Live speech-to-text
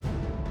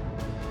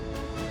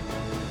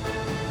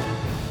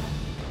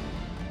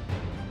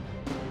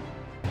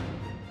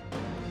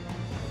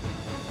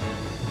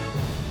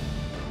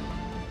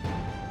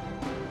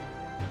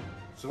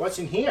So what's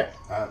in here?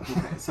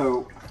 Okay,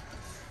 so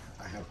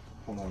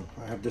hold on,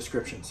 I have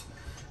descriptions.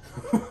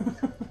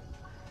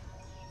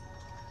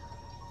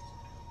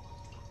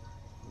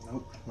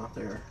 Nope, not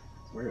there.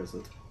 Where is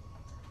it?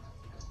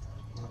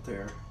 Not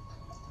there.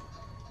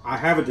 I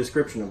have a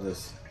description of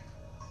this.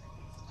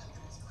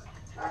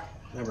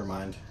 Never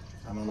mind.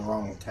 I'm on the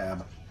wrong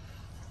tab.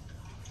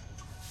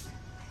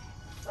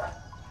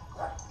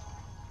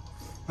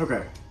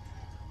 Okay.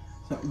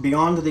 So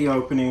beyond the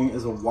opening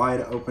is a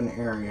wide open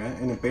area.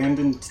 An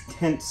abandoned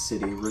tent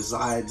city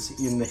resides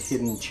in the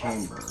hidden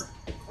chamber.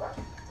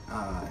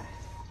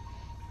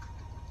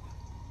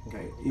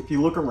 Okay, if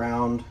you look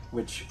around,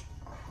 which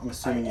I'm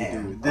assuming you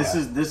do,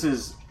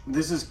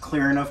 this is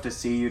clear enough to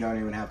see. You don't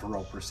even have to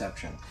roll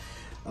perception.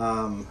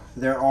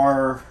 There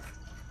are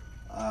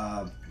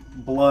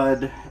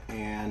blood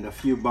and a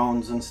few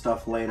bones and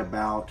stuff laid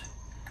about.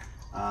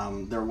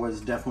 There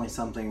was definitely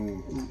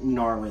something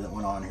gnarly that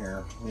went on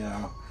here, you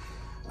know.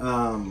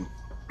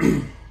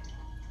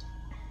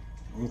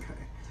 Okay.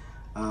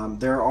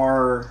 There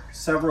are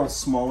several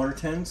smaller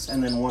tents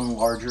and then one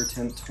larger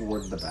tent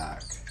toward the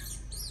back.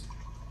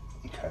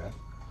 Okay.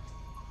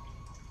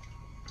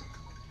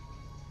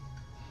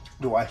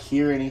 Do I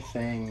hear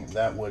anything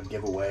that would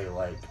give away,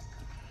 like,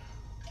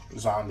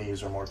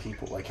 zombies or more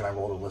people? Like, can I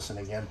roll to listen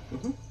again?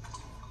 Mm-hmm.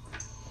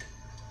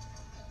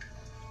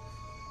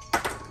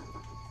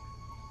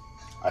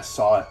 I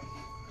saw it.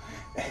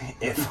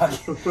 It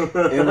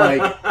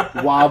like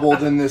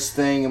wobbled in this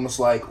thing and was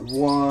like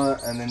one,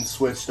 and then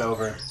switched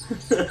over.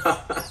 It's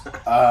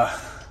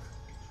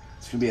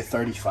gonna be a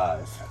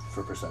 35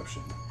 for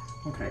perception.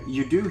 Okay,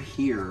 you do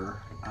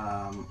hear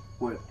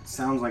what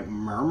sounds like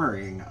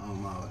murmuring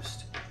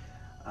almost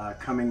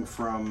coming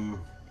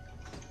from.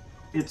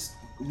 It's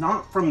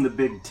not from the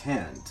big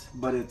tent,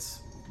 but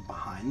it's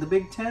behind the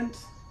big tent.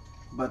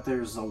 But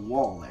there's a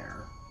wall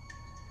there.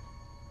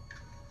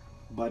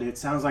 But it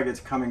sounds like it's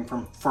coming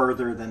from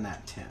further than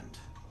that tent,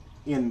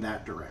 in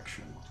that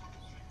direction.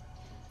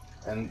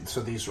 And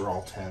so these are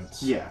all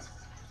tents? Yeah.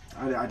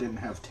 I didn't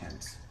have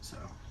tents, so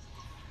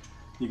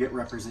you get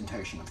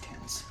representation of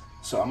tents.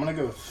 So I'm going to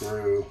go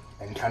through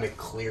and kind of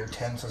clear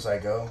tents as I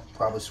go,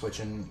 probably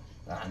switching...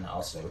 no,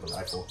 I'll stay with the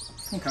rifle.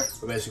 Okay.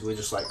 But basically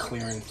just like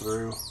clearing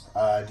through.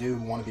 I do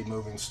want to be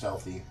moving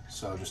stealthy,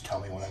 so just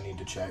tell me when I need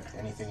to check.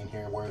 Anything in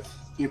here worth...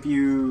 If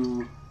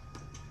you...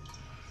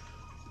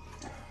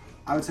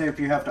 I would say if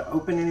you have to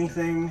open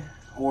anything,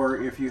 or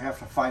if you have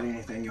to fight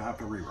anything, you'll have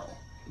to reroll.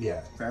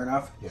 Yeah. Fair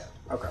enough? Yeah.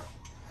 Okay.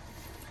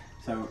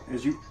 So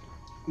as you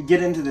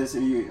get into this,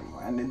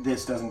 and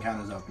this doesn't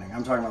count as opening.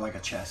 I'm talking about like a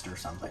chest or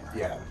something, right?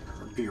 Yeah.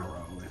 Or a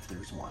bureau, if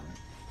there's one.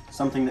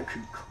 Something that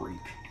could creak.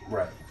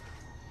 Right.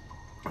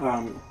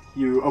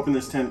 You open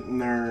this tent,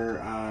 and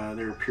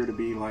there appear to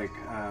be like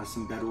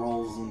some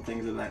bedrolls and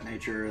things of that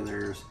nature.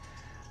 There's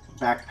a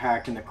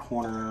backpack in the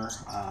corner,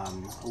 a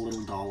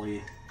little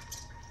dolly.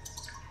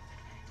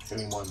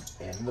 Anyone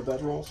in the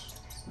bedrolls?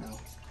 No.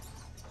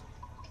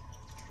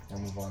 I'll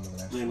move on to the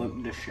next They one.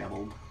 look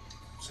disheveled.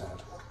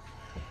 Sad.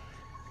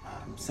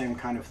 Same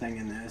kind of thing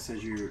in this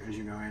as you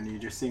go in. You're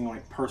just seeing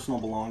like personal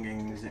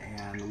belongings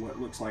and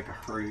what looks like a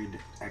hurried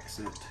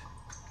exit.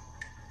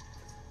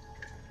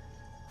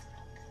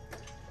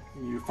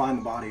 You find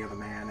the body of a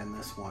man in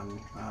this one,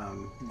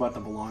 but the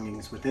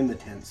belongings within the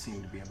tent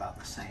seem to be about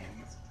the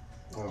same.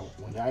 Well,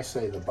 when I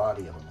say the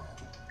body of a man,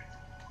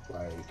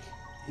 like...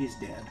 He's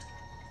dead.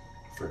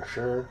 For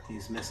sure.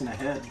 He's missing a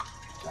head.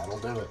 That'll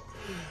do it.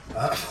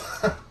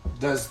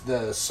 Does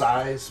the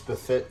size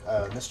befit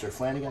Mr.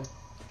 Flanagan?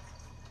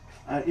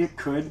 It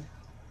could.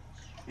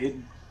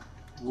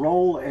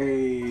 Roll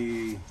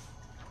a...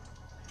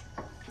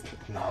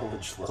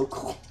 Knowledge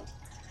local.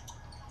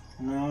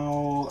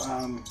 No,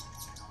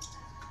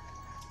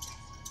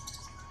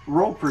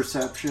 roll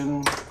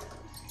perception.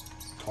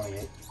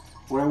 28.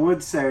 What I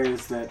would say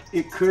is that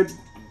it could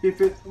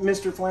befit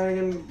Mr.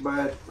 Flanagan,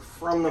 but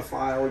from the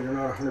file, you're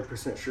not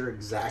 100% sure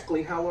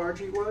exactly how large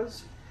he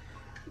was.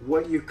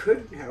 What you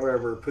could,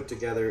 however, put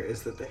together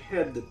is that the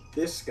head that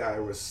this guy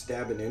was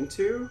stabbing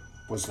into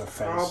Was the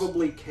face?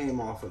 probably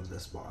came off of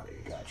this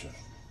body. Gotcha.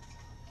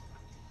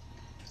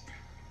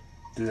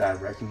 Did I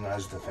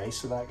recognize the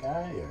face of that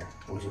guy,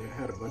 or was It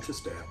had a bunch of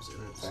stabs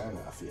in it. fair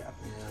enough? Yeah.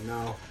 Yeah,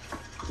 no.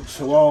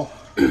 So I'll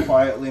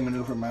quietly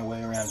maneuver my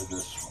way around to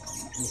this one.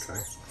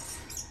 Okay.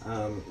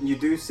 You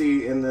do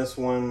see in this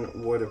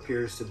one what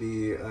appears to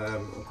be,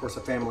 of course, a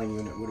family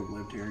unit would have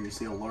lived here. You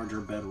see a larger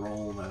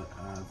bedroll that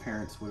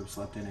parents would have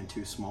slept in and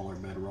two smaller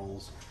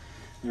bedrolls.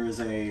 There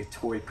is a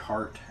toy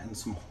cart and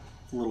some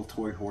little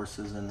toy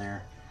horses in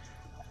there.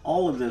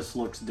 All of this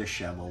looks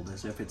disheveled,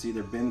 as if it's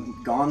either been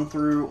gone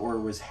through or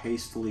was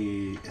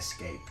hastily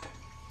escaped.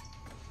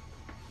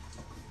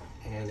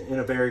 And in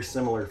a very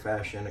similar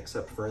fashion,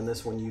 except for in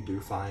this one you do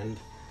find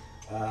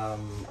a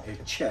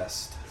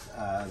chest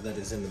that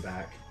is in the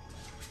back.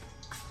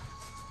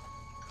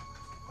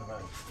 Hold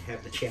on, you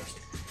have the chest.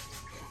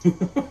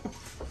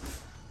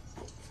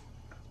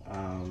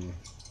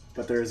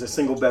 But there is a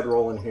single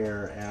bedroll in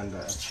here and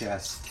a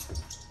chest.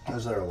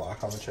 Is there a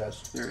lock on the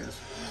chest? There is.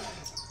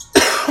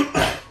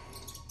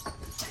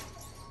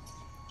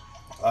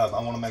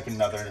 I want to make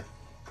another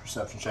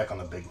perception check on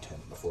the big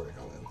tent before I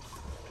go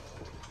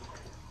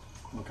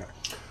in. Okay.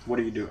 What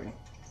are you doing?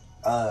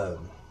 I'm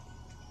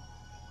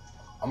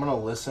gonna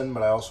listen,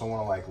 but I also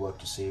want to like look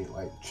to see,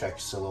 like, check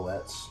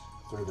silhouettes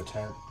through the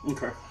tent.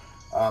 Okay.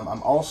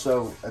 I'm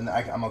also, and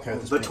I'm okay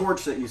with this. The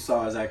torch that you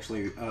saw is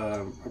actually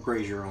a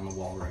brazier on the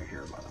wall right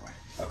here, by the way.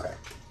 Okay.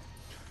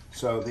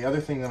 So the other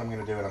thing that I'm going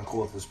to do, and I'm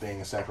cool with this being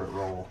a separate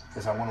roll,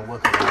 is I want to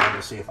look around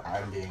to see if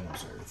I'm being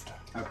observed.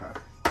 Okay.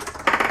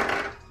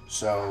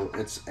 So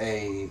it's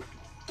a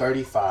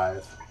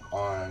 35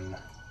 on,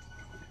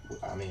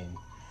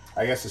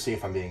 I guess to see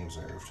if I'm being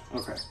observed.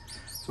 Okay.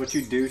 So what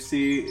you do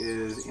see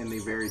is in the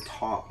very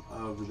top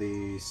of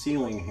the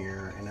ceiling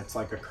here, and it's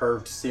like a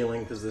curved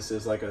ceiling because this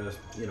is like a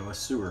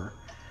sewer.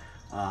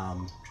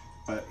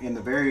 But in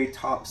the very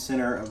top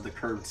center of the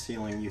curved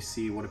ceiling, you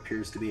see what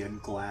appears to be a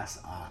glass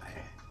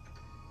eye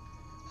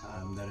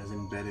that is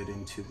embedded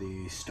into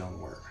the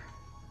stonework.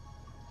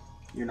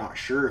 You're not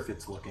sure if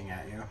it's looking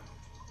at you,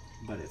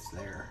 but it's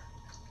there.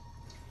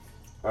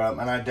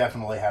 And I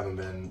definitely haven't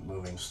been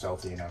moving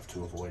stealthy enough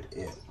to avoid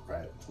it,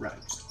 right? Right.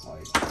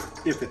 Like,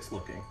 if it's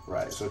looking.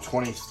 right. So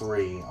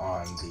 23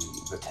 on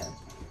the tent.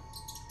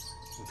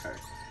 Okay.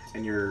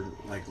 And you're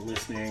like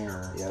listening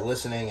or? Yeah,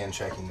 listening and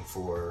checking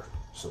for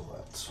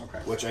silhouettes. Okay.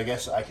 Which I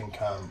guess I can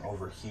come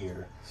over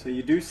here. So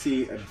you do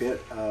see a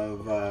bit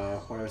of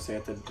what I would say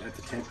at the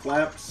tent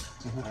flaps.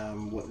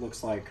 What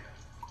looks like,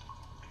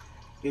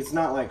 it's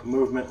not like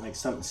movement, like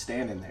something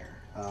standing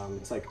there.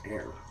 It's like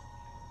air,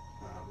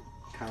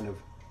 kind of.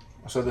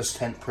 So this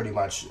tent pretty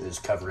much is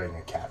covering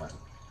a cavern.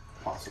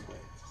 Possibly.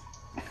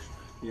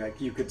 Yeah,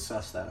 you could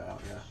suss that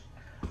out.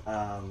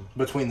 Yeah.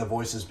 Between the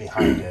voices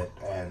behind it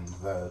and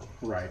the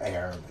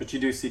air. But you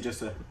do see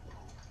just a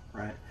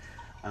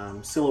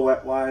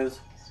silhouette-wise,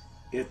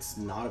 it's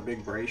not a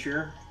big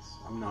brazier.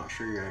 I'm not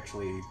sure you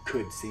actually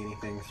could see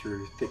anything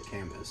through thick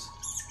canvas.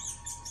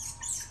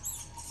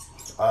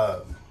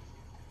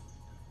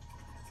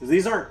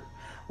 These aren't.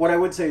 What I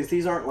would say is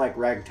these aren't like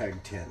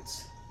ragtag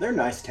tents. They're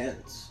nice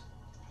tents.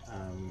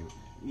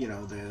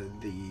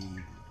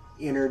 The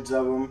innards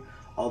of them,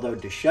 although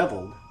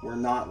disheveled, were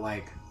not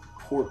like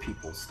poor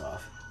people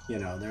stuff.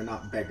 They're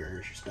not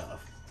beggars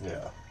stuff.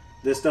 Yeah.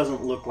 This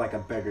doesn't look like a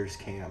beggar's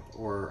camp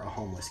or a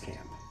homeless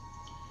camp.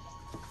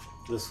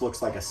 This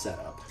looks like a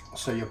setup.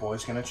 So your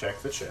boy's gonna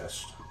check the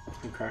chest.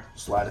 Okay.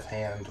 Sleight of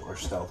hand or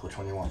stealth, which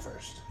one you want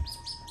first?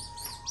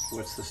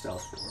 What's the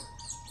stealth for?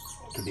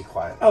 To be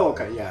quiet. Oh,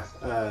 okay,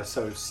 yeah.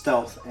 So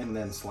stealth and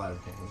then sleight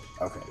of hand.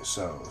 Okay,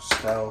 so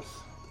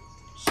stealth,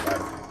 sleight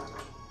of hand.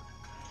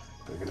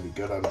 They're gonna be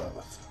good on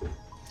both.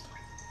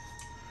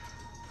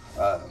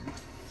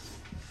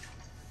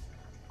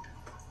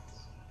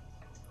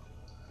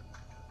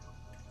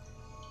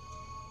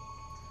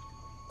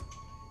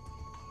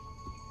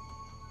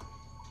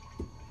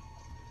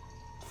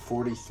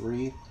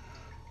 43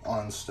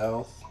 on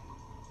stealth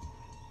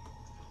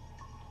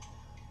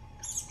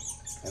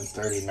and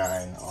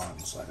 39 on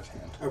sleight of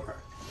hand. Okay.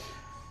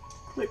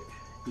 Click.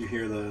 You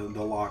hear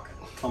the lock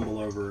tumble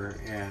over,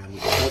 and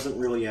it doesn't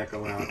really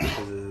echo out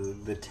because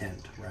of the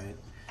tent, right?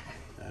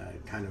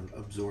 It kind of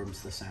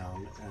absorbs the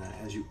sound.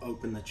 As you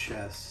open the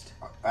chest...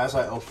 As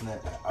I open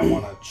it, I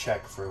want to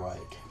check for,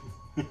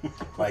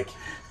 like,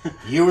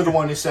 you were the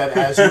one who said,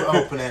 as you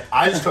open it,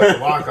 I just took the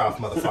lock off,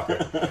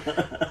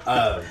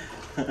 motherfucker.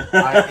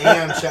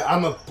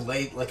 I'm a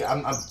blade, like,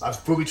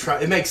 I've booby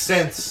trapped. It makes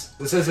sense.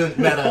 This isn't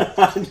meta.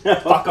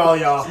 Fuck all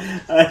y'all.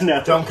 I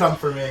know. Don't come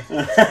for me.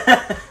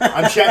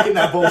 I'm checking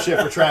that bullshit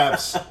for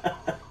traps.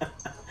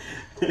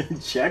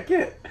 Check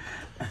it.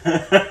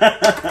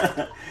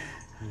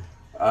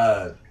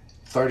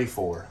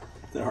 34.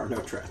 There are no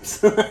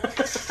traps.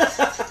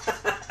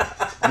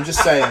 I'm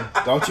just saying,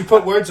 don't you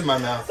put words in my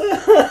mouth.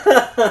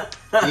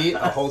 Eat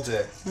a whole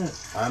dick.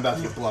 I'm about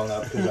to get blown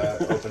up because I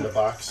opened a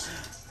box.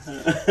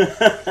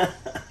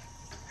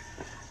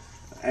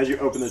 As you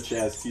open the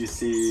chest, you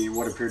see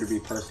what appear to be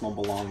personal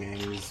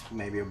belongings,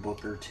 maybe a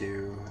book or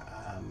two,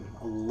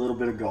 a little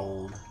bit of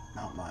gold,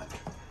 not much,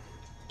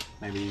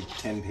 maybe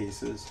 10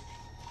 pieces.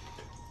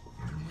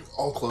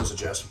 I'll close the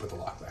chest and put the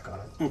lock back on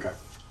it. Okay.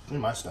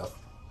 My stuff.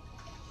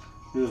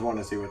 You just want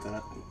to see what's in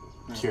it.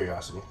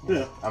 Curiosity.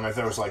 Yeah. I mean, if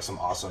there was like some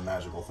awesome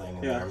magical thing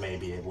in Yeah. there,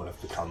 maybe it would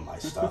have become my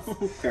stuff.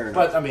 Fair enough.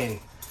 But I mean,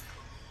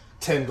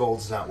 10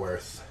 gold's not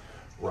worth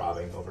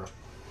robbing over.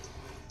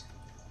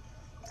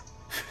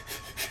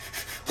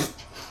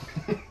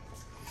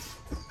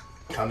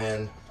 Come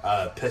in,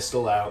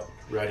 pistol out,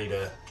 ready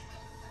to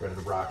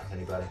rock with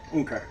anybody.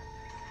 Okay.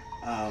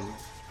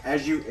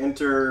 As you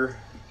enter,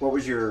 what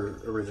was your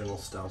original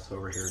stealth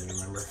over here? Do you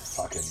remember?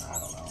 Fucking, I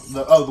don't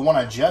know. The one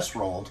I just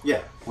rolled.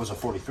 Yeah. Was a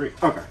 43.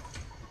 Okay.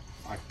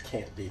 I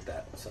can't beat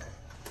that. So.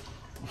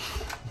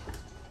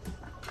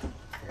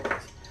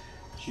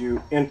 As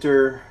you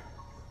enter,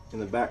 in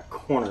the back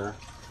corner,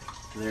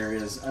 there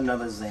is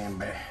another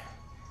zombie,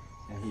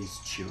 and he's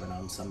chewing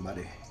on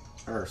somebody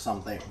or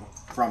something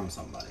from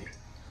somebody.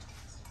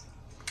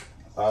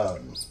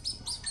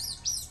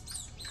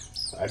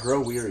 I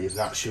grow weary of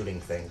not shooting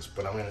things,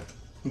 but I'm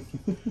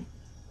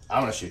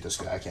gonna shoot this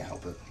guy. I can't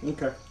help it.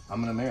 Okay.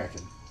 I'm an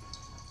American,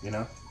 you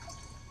know?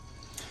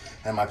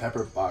 And my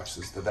pepper box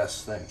is the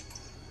best thing.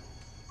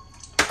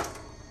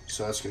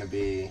 So that's gonna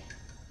be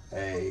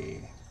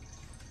a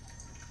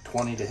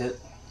 20 to hit.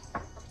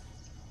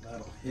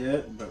 That'll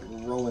hit, but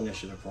roll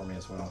initiative for me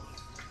as well.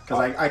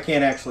 Because I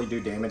can't actually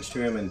do damage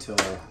to him until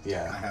I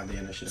have the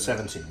initiative.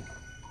 17.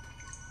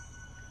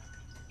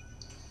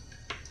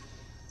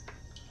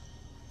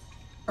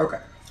 Okay.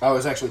 Oh, it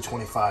was actually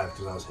 25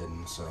 because I was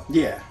hidden, so.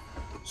 Yeah,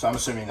 So I'm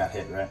assuming that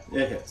hit, right?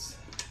 it hits.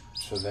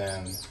 So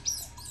then,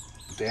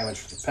 damage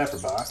for the pepper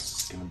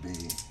box is going to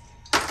be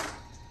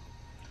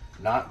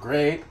not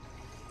great.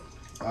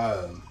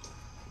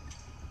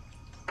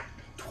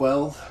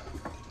 12,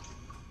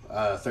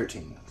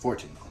 13,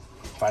 14.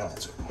 Final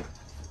answer.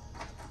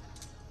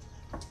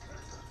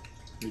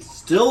 He's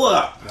still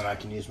up. Then I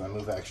can use my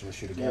move action to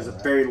shoot He again. has a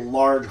right? very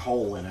large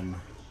hole in him.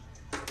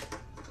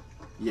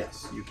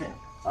 Yes, you can.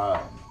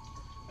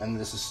 And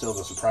this is still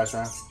the surprise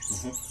round?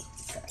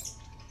 Mm-hmm.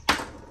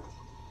 Okay.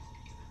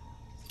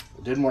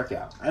 It didn't work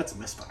out. That's a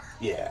misfire.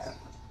 Yeah.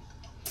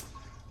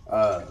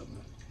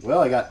 Well,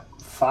 I got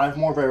 5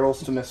 more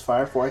barrels to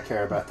misfire before I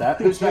care about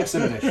that. Who's next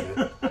in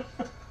initiative?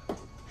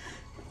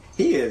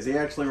 He is. He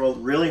actually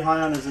rolled really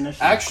high on his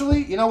initiative.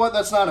 Actually, you know what?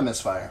 That's not a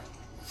misfire.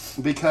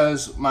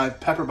 Because my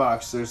pepper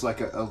box, there's like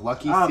a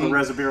lucky the feat.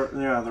 reservoir.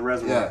 Yeah, the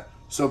reservoir. Yeah.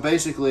 So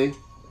basically,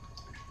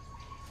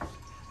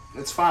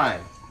 it's fine.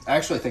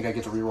 Actually, I think I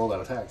get to re-roll that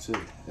attack too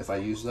if I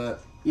use that.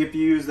 If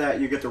you use that,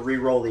 you get to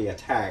re-roll the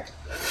attack.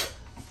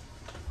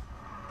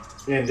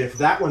 And if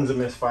that one's a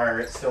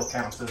misfire, it still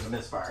counts as a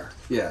misfire.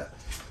 Yeah.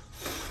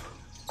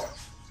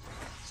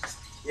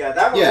 Yeah,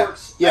 that one Yeah,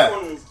 works. yeah.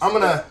 That one, I'm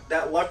gonna-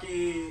 That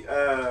lucky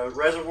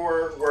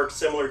reservoir works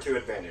similar to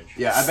advantage.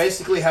 Yeah, I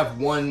basically have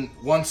one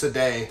once a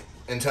day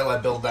until I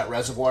build that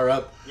reservoir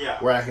up. Yeah.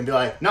 Where I can be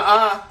like,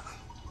 nuh-uh.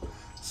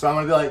 So I'm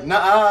gonna be like,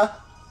 nuh-uh.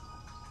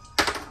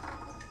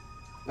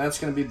 That's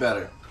gonna be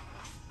better.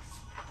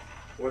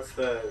 What's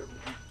the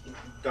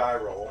die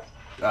roll?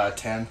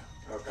 10.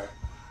 Okay.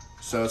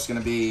 So it's gonna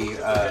be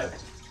hit.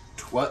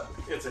 what?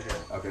 It's a hit.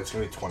 Okay, it's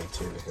gonna be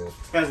 22 to hit.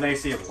 He has an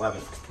AC of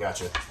 11.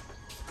 Gotcha.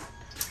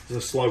 He's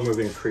a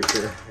slow-moving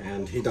creature,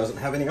 and he doesn't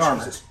have any armor.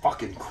 Jesus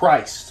fucking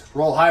Christ!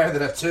 Roll higher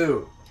than a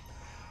 2.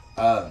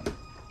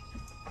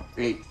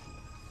 8.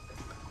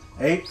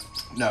 8?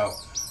 No.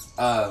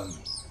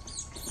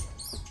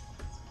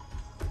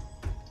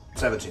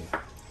 17.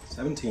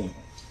 17.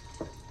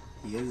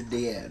 He is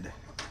dead.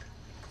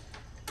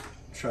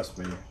 Trust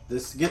me,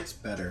 this gets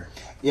better.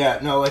 Yeah,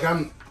 no, like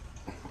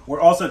We're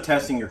also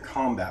testing your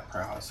combat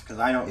prowess, because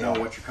I don't know Yeah.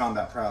 what your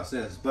combat prowess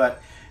is,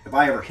 but if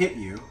I ever hit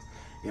you,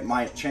 it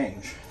might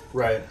change.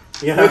 right.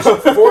 Yeah. Which,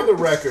 for the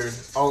record,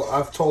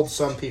 I've told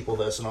some people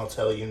this, and I'll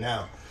tell you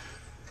now.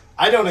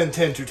 I don't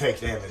intend to take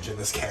damage in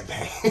this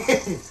campaign.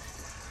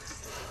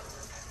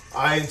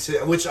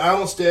 Which I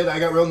almost did. I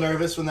got real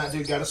nervous when that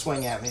dude got a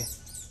swing at me.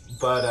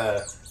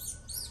 But,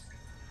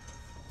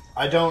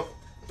 I don't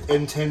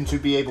intend to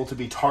be able to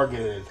be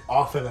targeted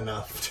often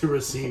enough to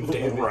receive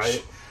damage.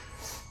 Right.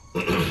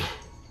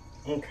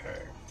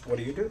 Okay. What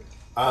do you do?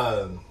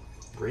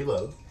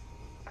 Reload.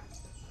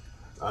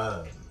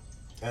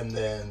 And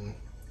then...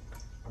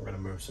 I'm going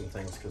to move some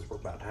things, because we're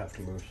about to have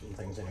to move some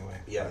things anyway.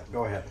 Yeah. But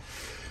go ahead.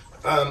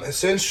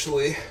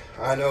 Essentially,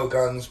 I know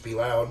guns be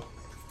loud,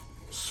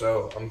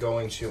 so I'm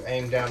going to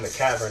aim down the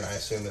cavern I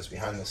assume is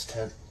behind this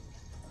tent.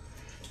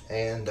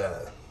 And,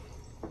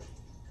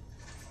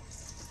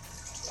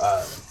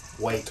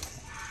 wait.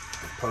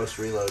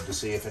 Post-reload to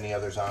see if any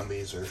other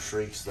zombies or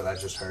shrieks that I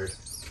just heard.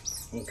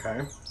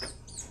 Okay.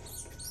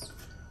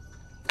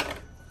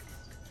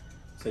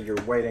 So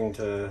you're waiting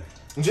to...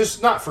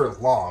 Just not for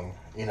long,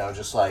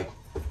 just like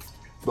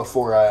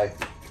before I,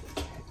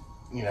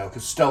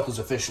 because stealth is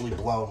officially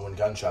blown when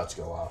gunshots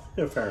go off.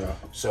 Yeah, fair enough.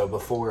 So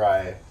before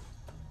I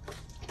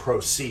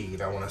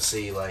proceed, I want to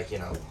see,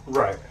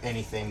 Right.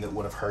 anything that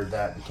would have heard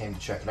that and came to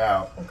check it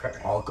out. Okay.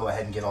 I'll go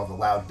ahead and get all the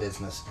loud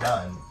business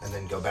done and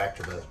then go back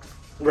to the...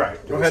 Right.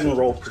 Go ahead and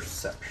roll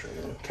perception.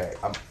 Okay,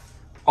 I'm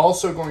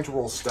also going to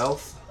roll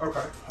stealth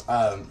Okay.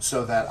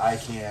 so that I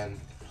can,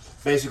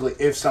 basically,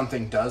 if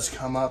something does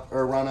come up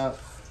or run up,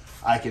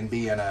 I can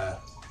be in a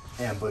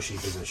ambushy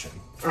position.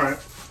 Alright.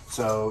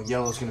 So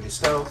yellow's going to be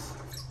stealth,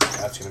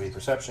 that's going to be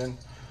perception,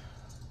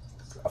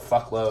 a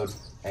fuckload,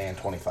 and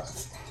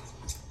 25.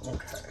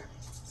 Okay.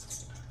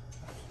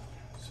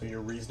 So you're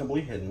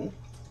reasonably hidden.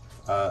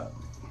 Uh,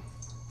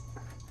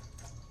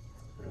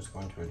 We're just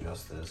going to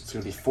adjust this. it's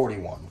going to be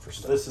 41 for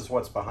stealth. This is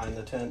what's behind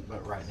the tent,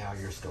 but right now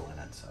you're still in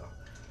it, so.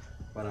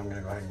 But I'm going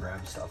to go ahead and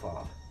grab stuff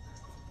off.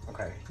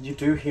 Okay. You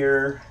do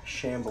hear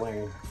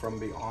shambling from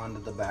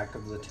beyond the back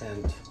of the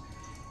tent,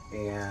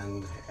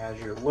 and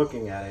as you're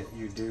looking at it,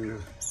 you do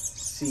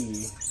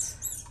see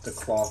the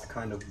cloth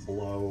kind of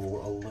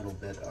blow a little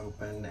bit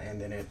open,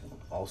 and then it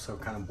also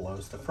kind of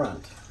blows the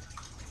front.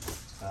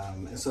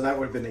 And so that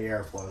would have been the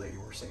airflow that you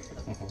were seeing.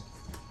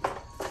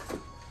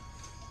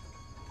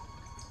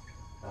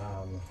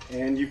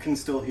 And you can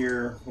still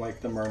hear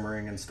like the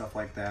murmuring and stuff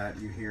like that.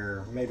 You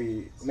hear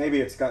maybe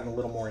it's gotten a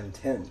little more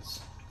intense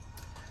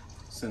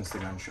since the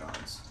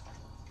gunshots.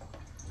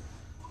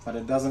 But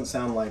it doesn't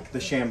sound like the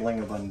shambling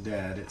of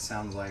undead. It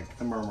sounds like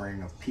the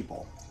murmuring of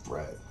people.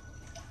 Right.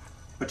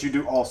 But you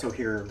do also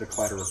hear the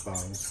clatter of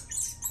bones.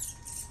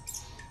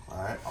 All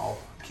right, I'll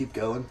keep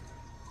going.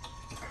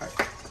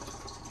 Okay.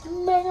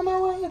 Making my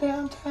way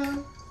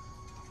downtown.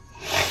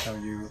 So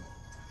you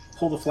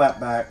pull the flap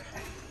back.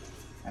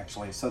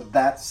 Actually, so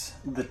that's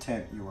the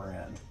tent you were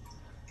in.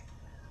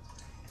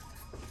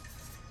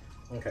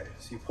 Okay,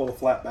 so you pull the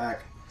flap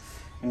back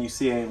and you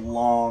see a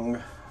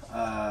long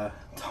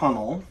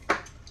tunnel.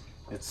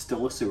 It's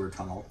still a sewer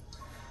tunnel.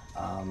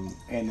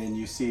 And then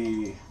you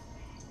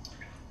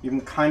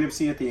can kind of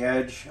see at the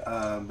edge,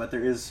 but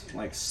there is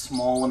like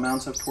small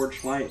amounts of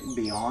torchlight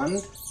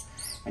beyond.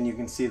 And you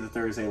can see that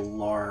there is a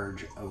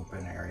large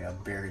open area,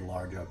 very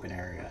large open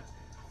area.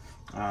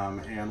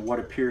 And what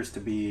appears to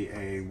be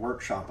a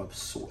workshop of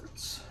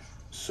sorts.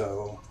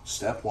 So,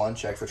 step 1,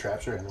 check for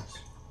traps or enemies.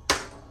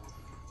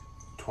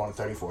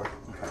 34. Okay.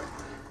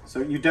 So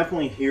you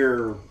definitely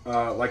hear,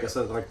 like I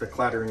said, like the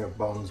clattering of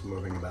bones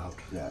moving about.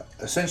 Yeah.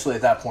 Essentially,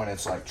 at that point,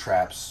 it's like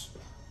traps.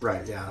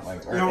 Right. Yeah.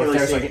 Like, you or don't if really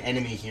there's see like an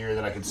enemy here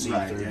that I could see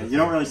right, through. yeah. You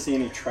don't really see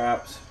any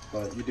traps,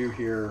 but you do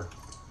hear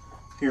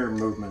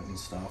movement and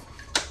stuff.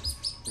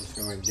 Just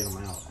go ahead and get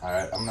them out. All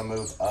right, I'm gonna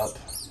move up.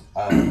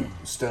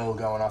 Still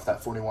going off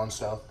that 41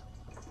 stealth.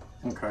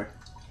 Okay.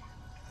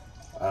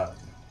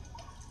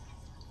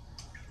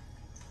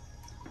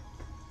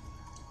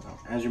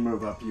 As you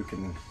move up, you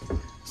can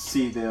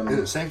see them. Is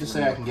it safe to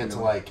say I can get to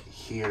like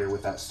here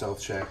with that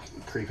stealth check,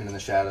 creeping in the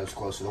shadows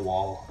close to the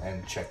wall,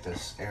 and check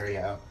this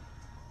area out?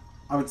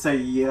 I would say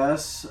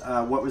yes.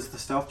 What was the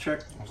stealth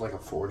check? It was like a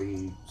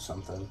 40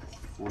 something.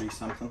 40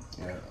 something?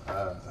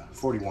 Yeah,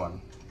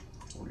 41.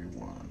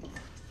 41.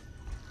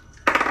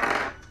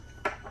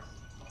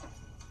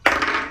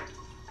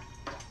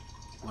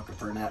 Looking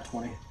for a nat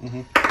 20?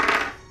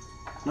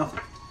 Mm-hmm. Nothing.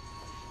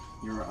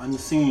 You're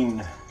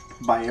unseen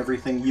by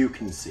everything you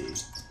can see.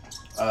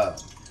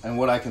 And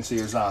what I can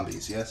see are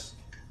zombies, yes?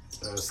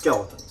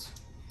 Skeletons.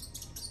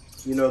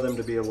 You know them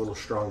to be a little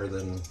stronger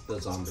than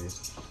the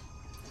zombies.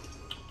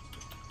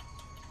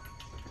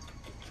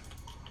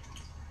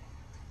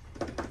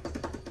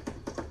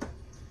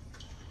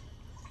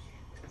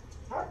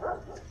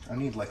 I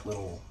need like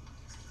little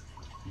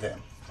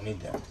them. I need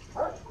them.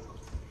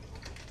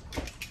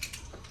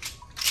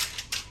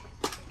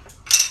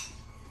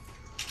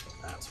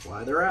 That's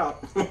why they're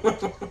out.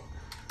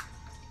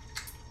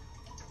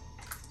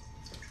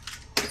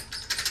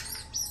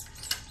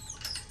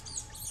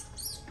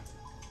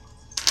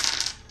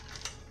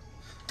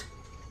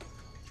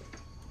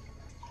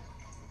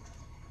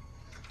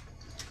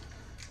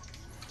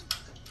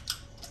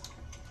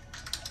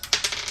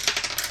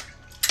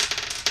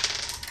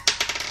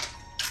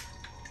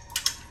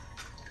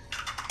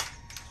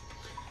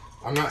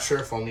 I'm not sure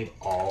if I'll need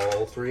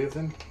all 3 of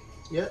them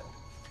yet.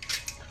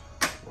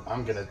 What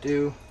I'm gonna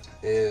do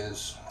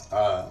is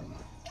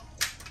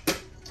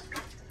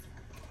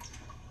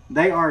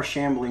They are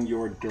shambling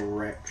your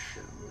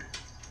direction.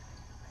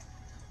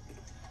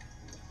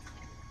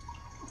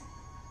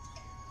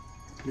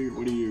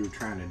 What are you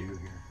trying to do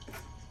here?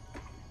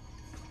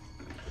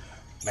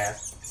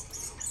 math.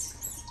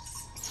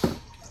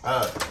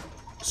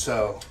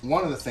 So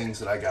one of the things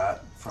that I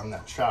got from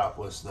that shop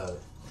was the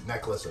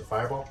necklace of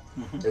fireball,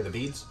 or the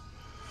beads.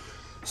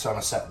 So I'm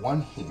gonna set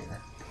one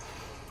here,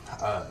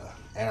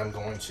 and I'm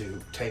going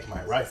to take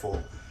my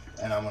rifle,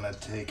 and I'm gonna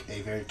take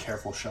a very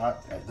careful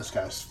shot at this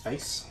guy's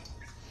face.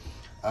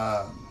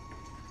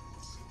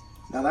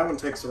 Now that one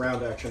takes a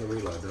round action to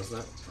reload, doesn't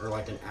it? Or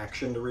like an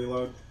action to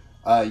reload?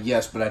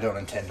 Yes, but I don't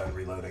intend on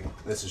reloading.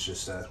 This is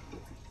just a...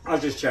 I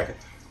was just checking.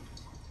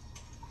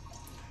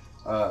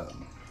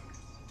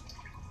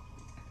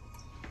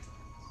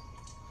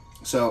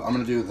 So I'm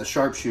going to do the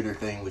sharpshooter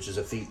thing, which is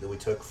a feat that we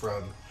took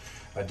from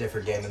a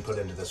different game and put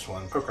into this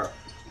one. Okay.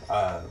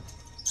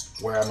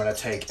 Where I'm going to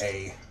take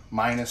a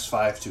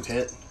 -5 to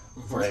hit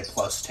for a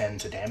 +10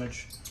 to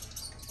damage.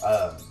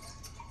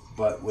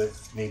 But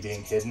with me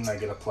being hidden, I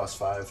get a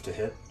 +5 to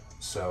hit.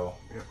 So...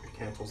 Yep, it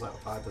cancels that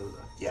 5 to the...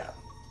 Yeah.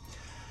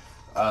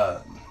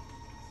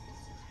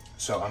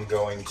 So I'm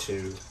going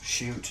to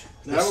shoot.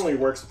 That only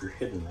works if you're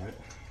hidden, right?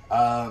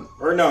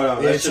 Or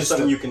no, that's just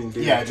something a, you can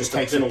do. Yeah, it just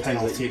takes a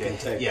penalty that you can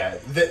take. Yeah,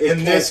 It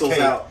in this cancels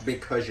case, out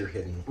because you're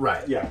hidden.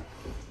 right? Yeah.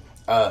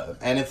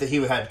 And if he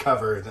had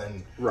cover,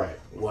 then Right.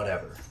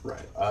 whatever.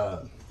 Right.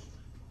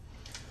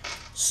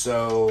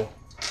 So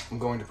I'm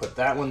going to put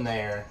that one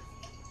there.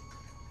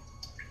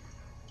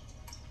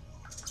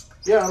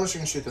 Yeah, I'm just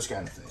gonna shoot this guy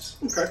in the face.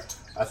 Okay.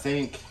 I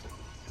think.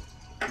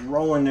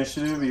 Roll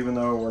initiative, even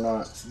though we're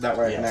not. That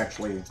way I can Yes.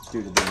 actually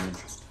do the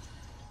damage.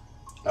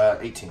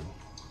 18.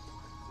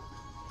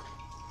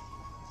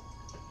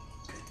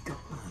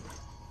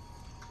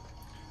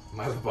 Am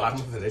I at the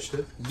bottom of the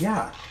initiative?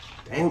 Yeah.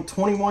 Oh,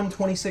 21,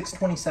 26,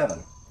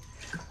 27.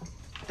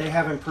 They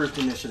have improved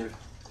initiative.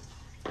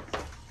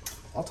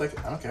 I'll take it.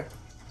 I don't care.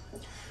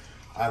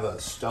 I have a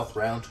stealth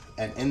round,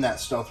 and in that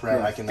stealth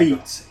round, I can make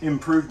Feats,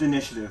 improved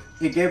initiative.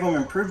 It gave them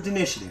improved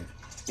initiative.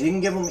 It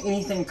didn't give them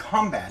anything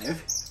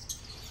combative.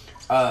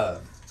 I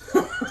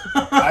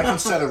can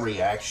set a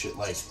reaction.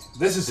 Like,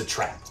 this is a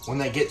trap. When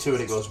they get to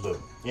it, it goes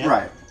boom. Yeah?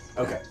 Right.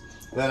 Okay.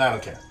 Then I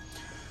don't care.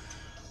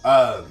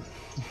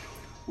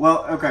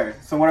 Well, okay.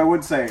 So what I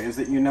would say is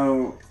that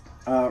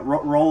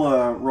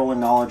roll a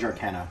knowledge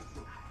arcana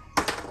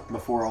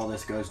before all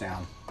this goes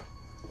down.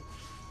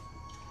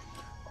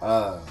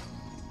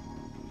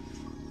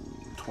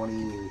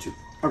 22.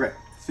 Okay.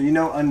 So you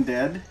know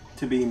undead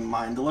to be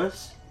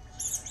mindless.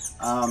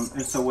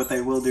 And so what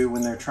they will do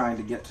when they're trying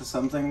to get to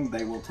something,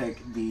 they will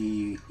take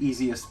the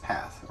easiest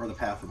path, or the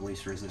path of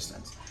least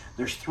resistance.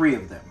 There's 3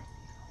 of them.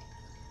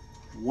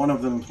 One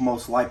of them's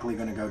most likely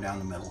going to go down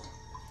the middle.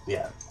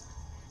 Yeah.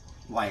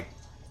 Like,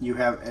 you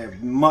have a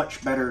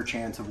much better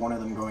chance of one of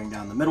them going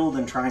down the middle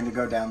than trying to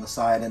go down the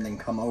side and then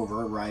come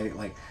over, right?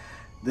 Like,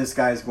 this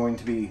guy's going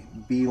to be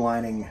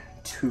beelining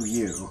to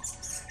you.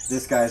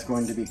 This guy's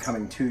going to be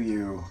coming to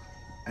you,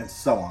 and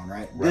so on,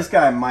 right? This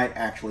guy might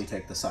actually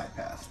take the side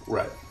path.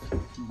 Right.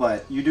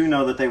 But you do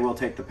know that they will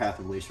take the path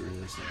of least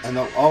resistance. And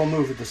they'll all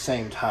move at the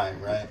same time,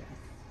 right?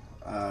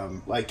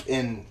 Like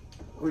in...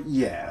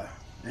 Yeah,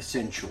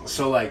 essentially.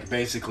 So, like,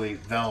 basically,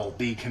 they'll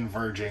be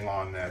converging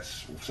on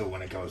this, so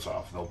when it goes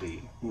off, they'll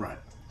be... Right.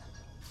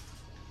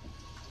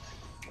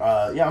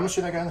 Yeah, I'm gonna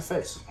shoot that guy in the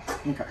face.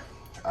 Okay.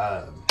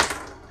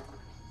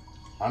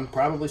 I'm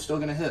probably still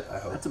gonna hit, I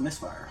hope. That's a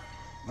misfire.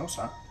 No, it's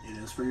not. It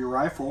is for your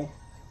rifle.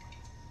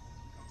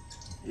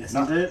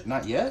 Isn't it?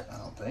 Not yet, I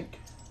don't think.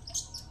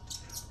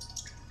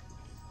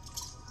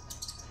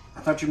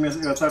 I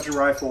thought your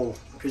rifle,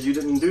 because you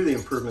didn't do the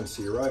improvements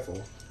to your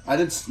rifle. I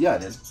did, yeah, I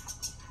did.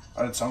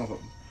 I did some of them.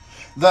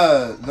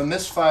 The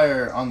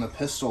misfire on the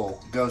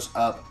pistol goes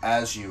up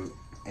as you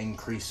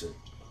increase it.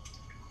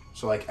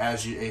 So, like,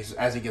 as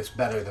it gets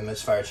better, the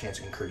misfire chance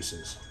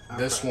increases.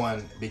 Okay. This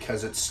one,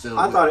 because it's still...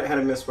 I thought it had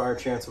a misfire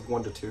chance of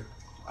 1 to 2.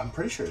 I'm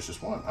pretty sure it's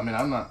just 1. I mean,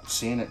 I'm not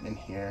seeing it in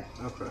here.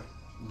 Okay.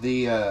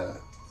 The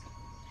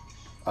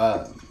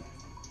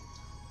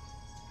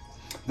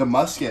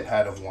musket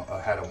had a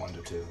 1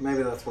 to 2.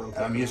 Maybe that's what I'm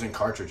thinking. I'm using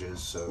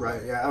cartridges, so...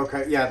 Right, yeah,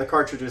 okay. Yeah, the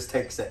cartridges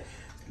takes it.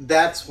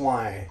 That's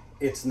why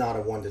it's not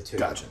a 1 to 2.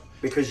 Gotcha.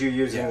 Because you're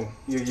using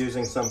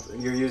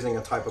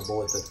a type of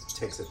bullet that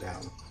takes it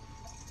down.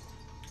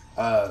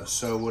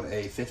 So would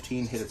a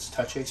 15 hit its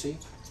touch AC?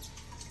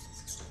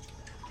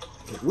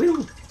 It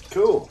will.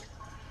 Cool.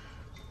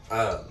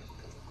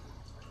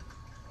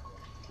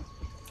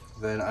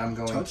 Then I'm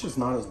going... Touch is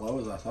not as low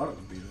as I thought it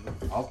would be,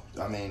 though.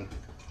 I'm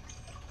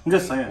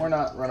just saying. We're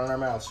not running our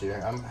mouths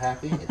here. I'm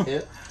happy. It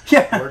hit.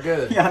 Yeah. We're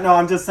good. Yeah, no,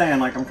 I'm just saying,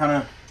 like, I'm kind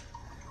of...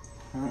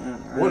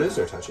 What is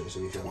their touch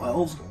AC?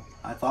 12.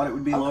 I thought it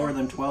would be lower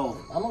than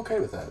 12. I'm okay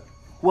with that.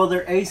 Well,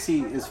 their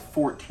AC is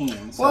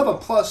 14. So... We'll have a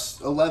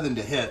plus 11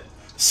 to hit.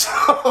 So...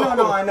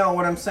 No, I know.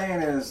 What I'm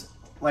saying is,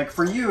 like,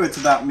 for you, it's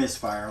about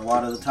misfire. A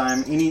lot of the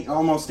time,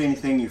 almost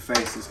anything you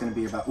face is going to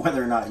be about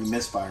whether or not you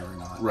misfire or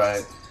not.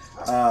 Right.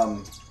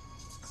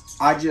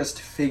 I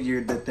just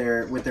figured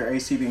that with their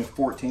AC being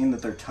 14,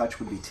 that their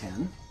touch would be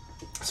 10.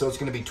 So it's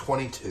going to be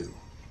 22.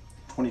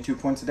 22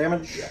 points of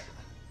damage? Yeah.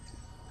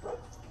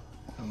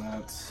 And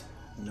that's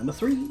number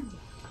 3.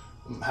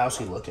 How's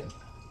he looking?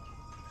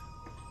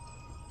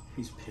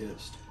 He's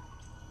pissed.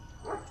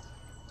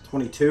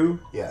 22?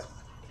 Yeah.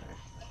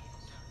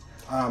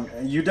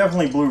 You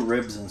definitely blew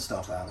ribs and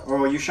stuff out of it.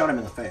 Or you shot him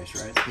in the face,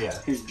 right?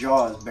 Yeah. His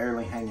jaw is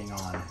barely hanging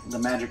on. The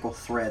magical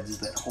threads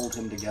that hold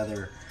him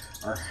together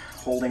are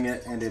holding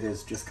it, and it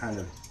is just kind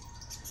of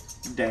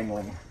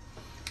dangling.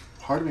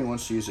 Part of me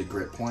wants to use a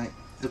grit point.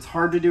 It's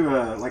hard to do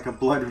a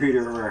blood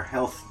reader or a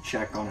health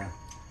check on a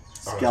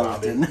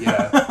skeleton.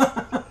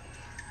 Yeah.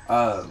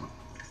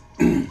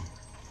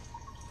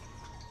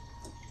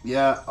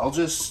 Yeah,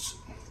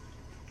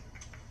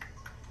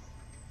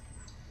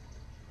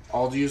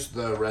 I'll use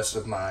the rest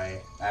of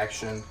my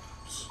action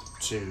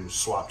to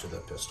swap to the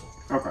pistol.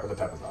 Okay. Or the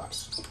pepper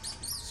box.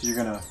 So you're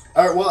gonna...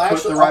 Alright, well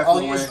actually, the rifle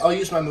I'll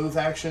use my move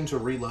action to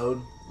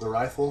reload the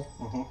rifle,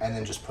 and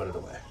then just put it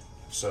away.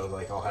 So,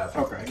 like, I'll have...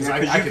 Okay. Because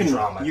I can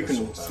draw my you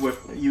pistol.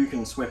 You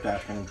can swift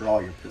action and draw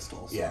your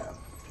pistols. Yeah.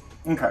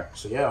 Okay.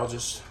 So yeah, I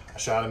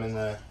shot him in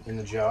the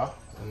jaw,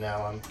 and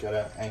now I'm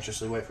gonna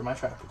anxiously wait for my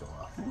trap to go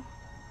off. 1,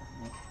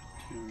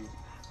 2,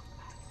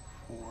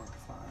 4,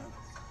 5,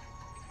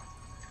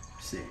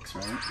 6,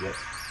 right? Yep.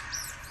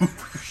 1,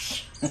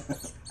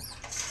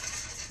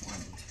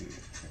 2,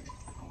 3, 4.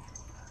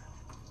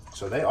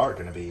 So they are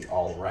gonna be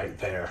all right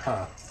there,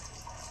 huh?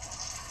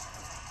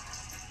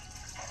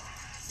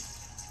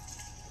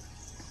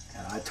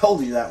 And I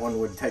told you that one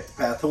would take the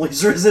path of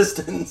least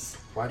resistance.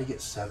 Why'd he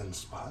get 7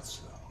 spots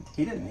though?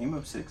 He didn't. He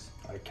moved 6.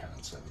 I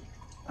counted 7.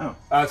 Oh.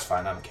 That's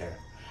fine. I don't care.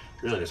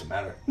 Really doesn't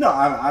matter. No,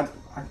 I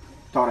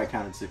thought I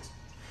counted 6.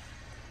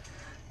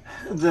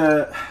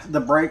 The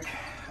break,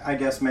 I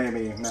guess,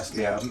 maybe messed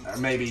me up.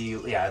 Maybe.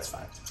 Yeah, it's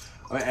fine.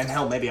 And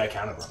hell, maybe I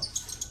counted wrong.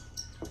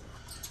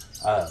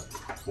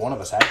 One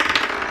of us had to.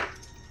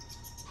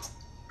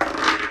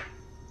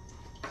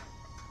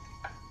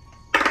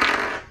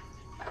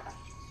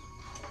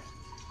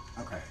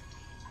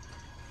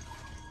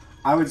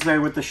 I would say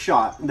with the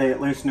shot, they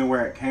at least knew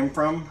where it came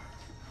from.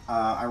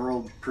 I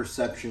rolled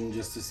perception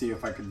just to see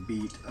if I could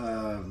beat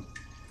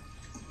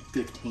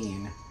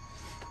 15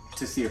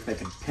 to see if they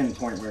could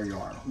pinpoint where you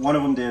are. One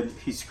of them did.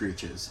 He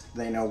screeches.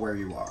 They know where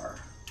you are.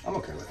 I'm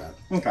okay with that.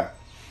 Okay.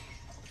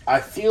 I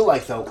feel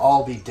like they'll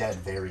all be dead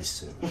very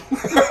soon.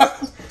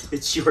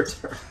 It's your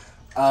turn.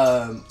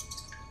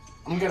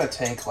 I'm gonna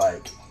take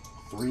like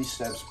 3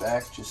 steps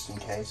back just in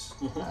case.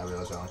 I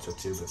realize I only took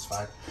 2, but it's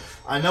fine.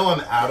 I know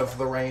I'm out of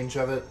the range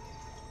of it.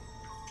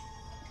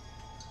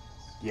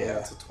 Yeah,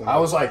 it's a 20. I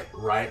was like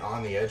right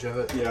on the edge of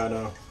it. Yeah, I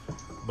know.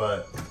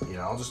 But you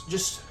know, I'll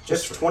just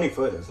It's for 20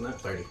 foot, isn't it?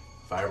 30.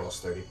 Fireball's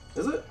 30.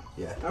 Is it?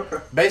 Yeah. Okay.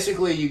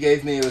 Basically, you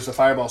gave me it was a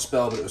fireball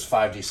spell, but it was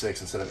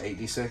 5d6 instead of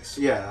 8d6.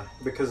 Yeah,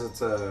 because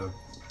it's a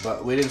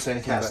But we didn't say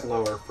anything cast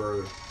about lower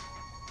for.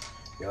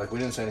 yeah, like we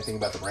didn't say anything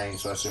about the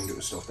range, so I assumed it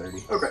was still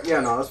 30. Okay.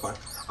 Yeah, no, that's fine.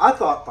 I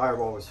thought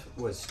fireball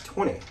was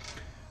 20.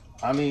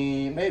 I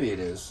mean, maybe it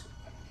is.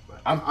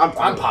 I'm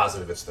fine with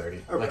positive it's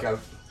 30. Okay. Like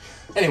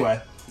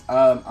anyway,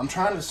 I'm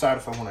trying to decide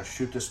if I want to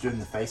shoot this dude in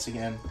the face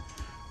again,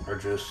 or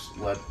just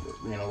let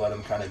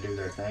them kind of do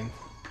their thing.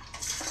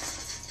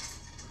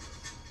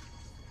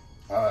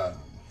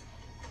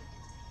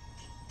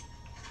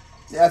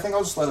 Yeah, I think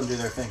I'll just let them do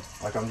their thing.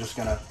 Like I'm just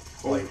gonna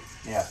wait.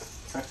 Yeah.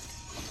 Okay.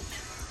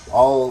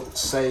 I'll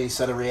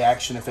set a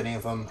reaction if any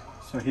of them.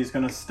 So he's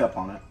gonna step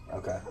on it.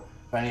 Okay.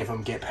 If any of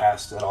them get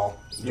past at all,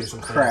 do some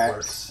cleanup work.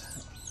 Cracks.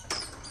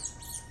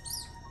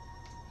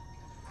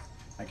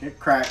 Like it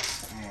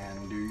cracks,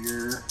 and do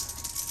your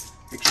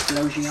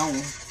explosion.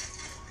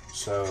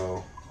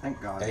 So Thank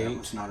God 8, that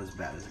was not as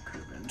bad as it could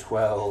have been.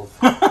 12,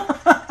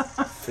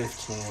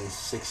 15,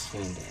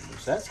 16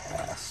 damage. That's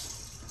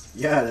ass.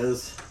 Yeah, it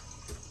is.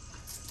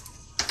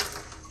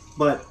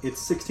 But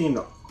it's 16.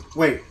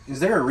 Wait, is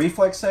there a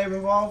reflex save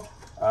involved?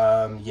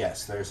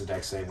 Yes, there's a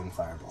dex save in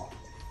Fireball.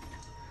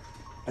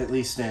 At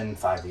least in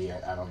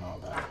 5e, I don't know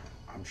about it.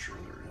 I'm sure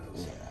there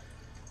is. Yeah.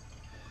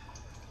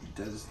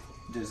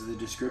 Does the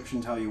description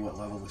tell you what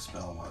level the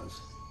spell was?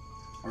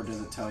 Or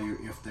does it tell you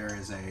if there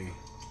is a...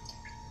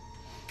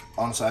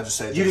 Honestly, I just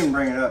saved You this. didn't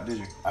bring it up, did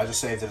you? I just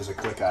saved it as a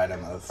quick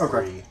item of 3.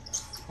 Okay.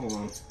 Hold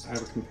on. I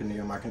have a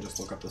compendium. I can just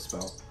look up the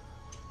spell.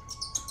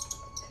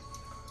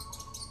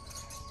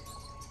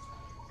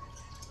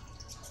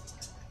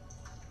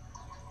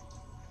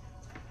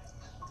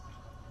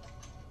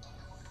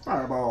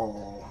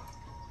 Fireball.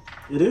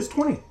 It is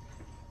 20.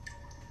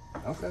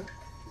 Okay.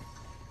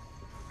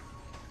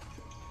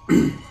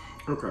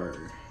 Okay.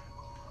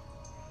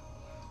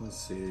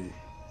 Let's see.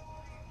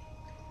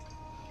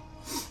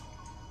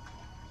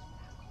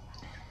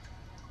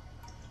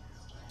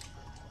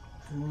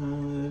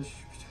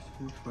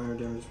 Fire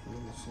damage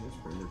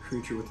from the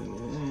creature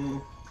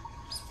within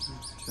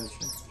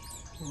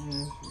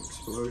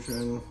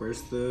explosion.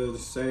 Where's the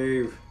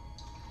save?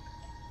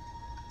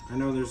 I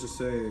know there's a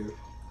save.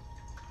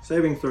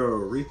 Saving throw,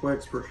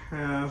 reflex per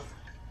half,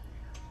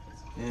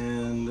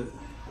 and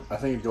I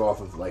think it'd go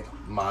off of like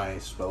my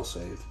spell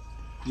save,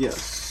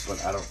 yes,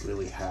 but I don't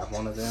really have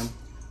one of them.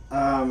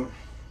 I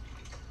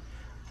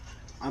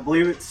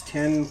believe it's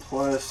 10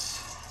 plus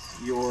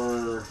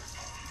your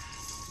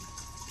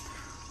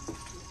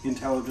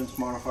intelligence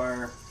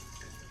modifier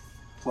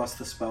plus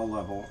the spell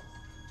level,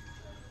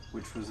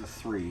 which was a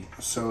 3.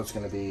 So it's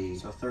gonna be.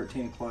 So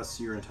 13 plus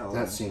your That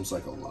intelligence. seems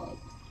like a lot.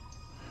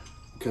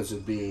 Because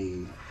it'd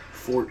be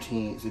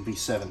 14. It'd be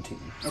 17.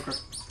 Okay. Okay.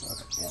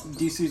 Yeah.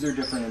 DCs are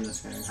different in this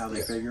game, how they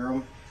Yeah. figure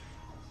them,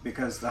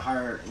 because the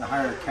higher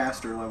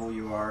caster level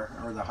you are,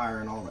 or the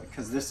higher in all that.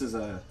 Because this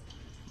would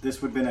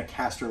have been a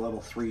caster level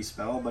 3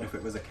 spell, but if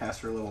it was a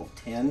caster level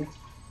 10,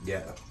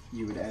 Yeah.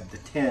 you would add the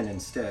 10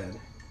 instead.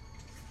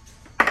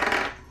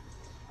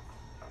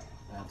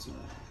 That's a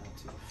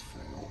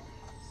fail.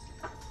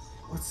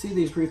 Let's see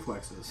these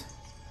reflexes.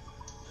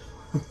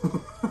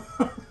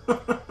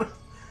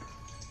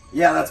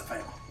 Yeah, that's a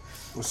fail.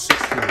 It was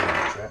 16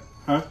 damage, right?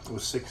 Huh? It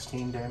was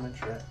 16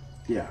 damage, right?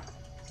 Yeah,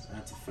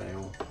 that's a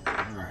fail.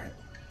 Alright.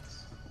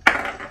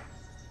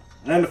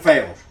 And a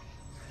fail.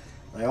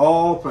 They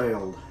all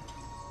failed.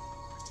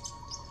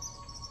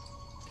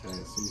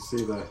 Okay, so you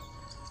see the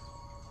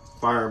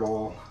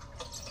fireball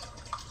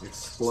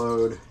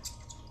explode.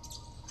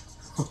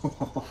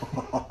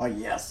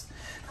 Yes.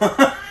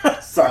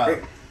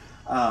 Sorry.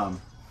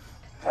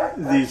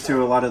 These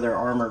two, a lot of their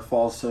armor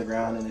falls to the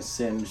ground and is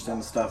singed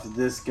and stuff.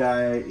 This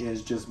guy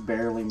is just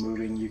barely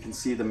moving. You can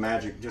see the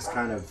magic just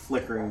kind of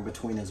flickering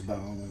between his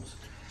bones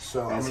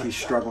So as he's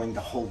struggling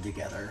to hold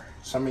together.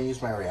 So I'm going to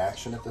use my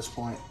reaction at this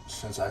point,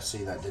 since I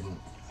see that didn't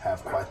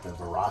have quite the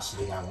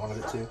veracity I wanted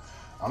it to.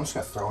 I'm just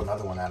going to throw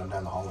another one at him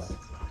down the hallway.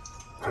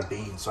 To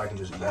bead, so I can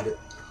just eat it.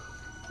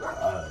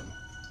 I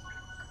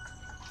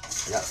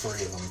got 3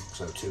 of them,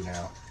 so 2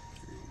 now.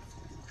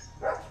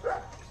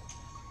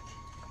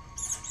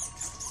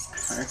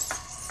 Okay.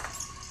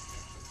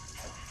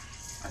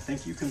 I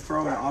think you can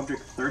throw an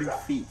object 30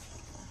 feet,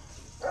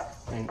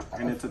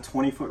 and it's a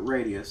 20-foot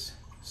radius,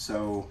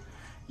 so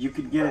you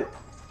could get it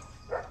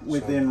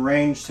within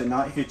range to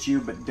not hit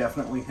you, but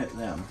definitely hit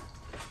them.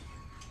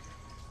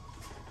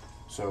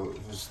 So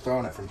just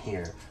throwing it from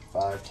here,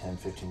 5, 10,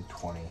 15,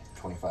 20,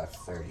 25,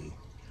 30.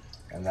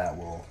 And that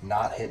will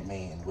not hit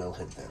me and will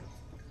hit them.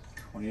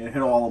 When you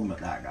hit all of them but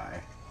that guy.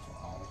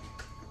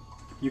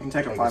 You can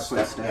take a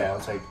 5-foot step. Yeah, I'll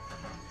take...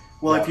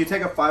 Well, yeah. if you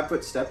take a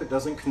 5-foot step, it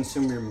doesn't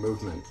consume your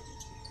movement.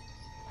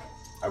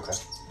 Okay.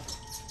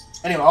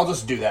 Anyway, I'll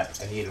just do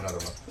that and eat another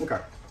one. Okay.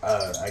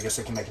 I guess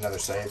I can make another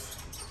save.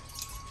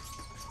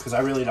 Because I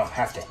really don't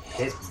have to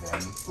hit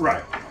them.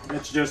 Right.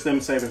 It's just them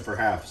saving for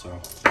half, so.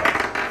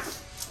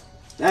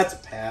 That's a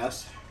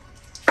pass.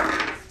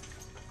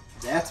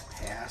 That's a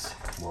pass.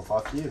 Well,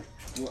 fuck you.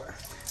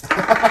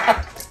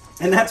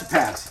 And that's a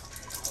pass.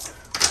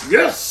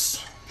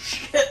 Yes!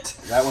 Shit!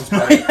 That one's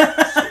better.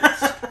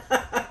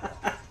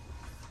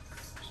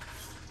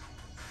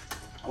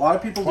 A lot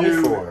of people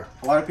 24.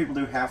 A lot of people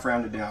do half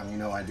rounded down. You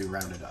know I do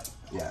rounded up.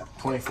 Yeah,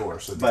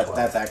 24. So But 12.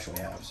 that's actually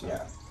half. So.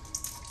 Yeah.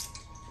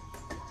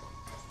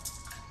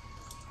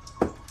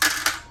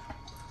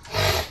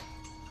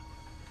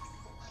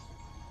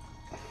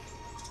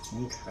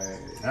 Okay.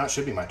 Now it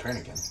should be my turn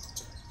again.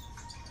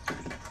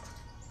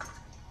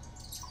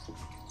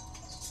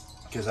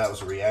 Because that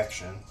was a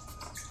reaction.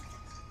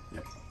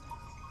 Yep.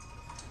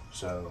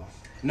 So,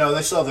 no,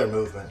 they still have their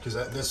movement. Because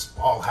this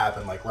all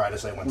happened like right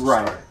as they went to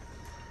Right. start.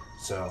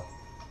 So,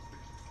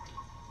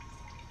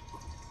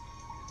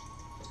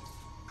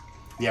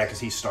 yeah, because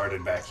he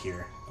started back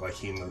here. Like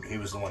he moved, he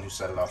was the one who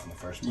set it off in the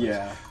first place.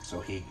 Yeah. So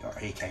he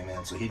came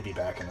in. So he'd be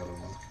back another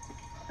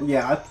one.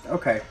 Yeah.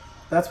 Okay.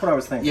 That's what I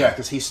was thinking. Yeah,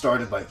 because he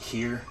started like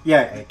here.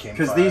 Yeah. And it came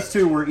Because 5. these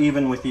two were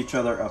even with each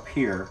other up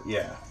here,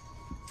 Yeah.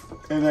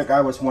 and that guy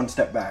was one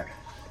step back.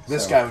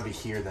 This So- guy would be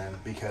here then,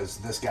 because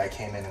this guy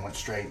came in and went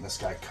straight, and this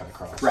guy cut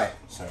across. Right.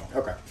 So.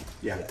 Okay.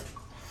 Yeah. Yeah.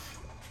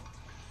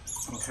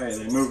 Okay,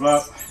 they move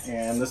up,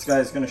 and this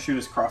guy's going to shoot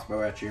his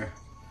crossbow at you.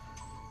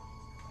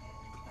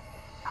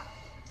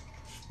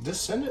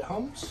 Just send it,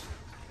 Holmes.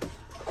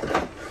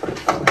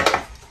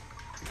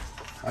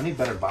 I need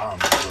better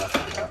bombs. That's what I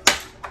figured out.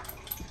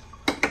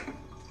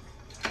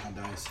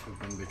 My dice have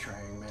been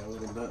betraying me a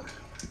little bit.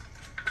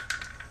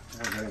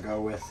 We're going to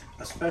go with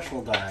a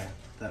special die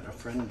that a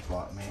friend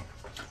bought me.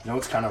 You know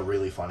what's kind of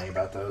really funny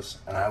about those?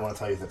 And I want to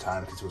tell you at the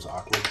time because it was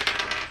awkward.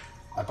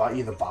 I bought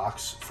you the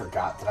box,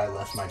 forgot that I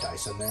left my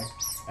dice in there,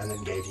 and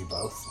then gave you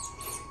both.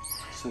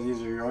 So these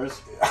are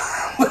yours?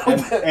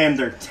 and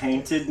they're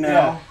tainted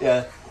now?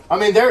 Yeah. I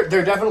mean, they're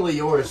definitely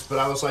yours, but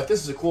I was like,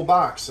 this is a cool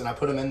box. And I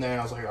put them in there, and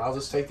I was like, I'll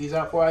just take these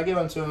out before I give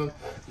them to him.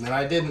 And then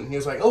I didn't. And he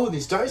was like, oh,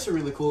 these dice are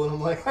really cool. And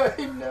I'm like, I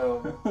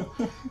know.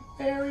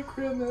 Merry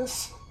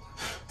Christmas.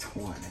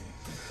 20.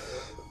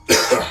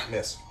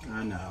 Miss.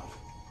 I know.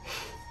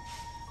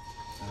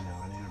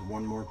 I needed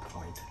one more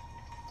point.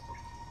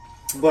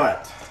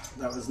 But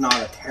that was not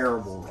a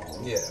terrible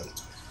roll. Yeah.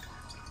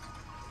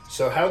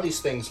 So how are these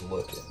things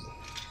looking?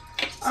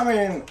 I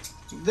mean,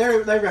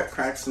 they've got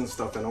cracks and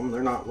stuff in them.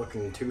 They're not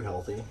looking too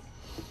healthy.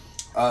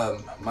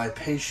 My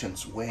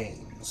patience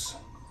wanes.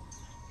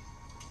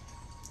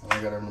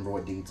 I gotta remember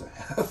what deeds I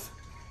have.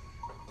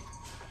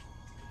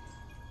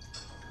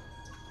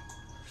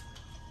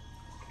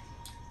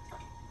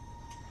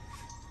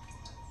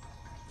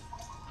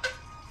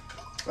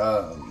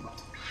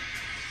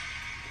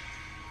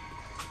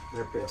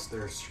 They're pissed.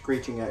 They're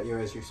screeching at you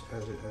as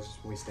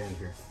we stand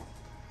here.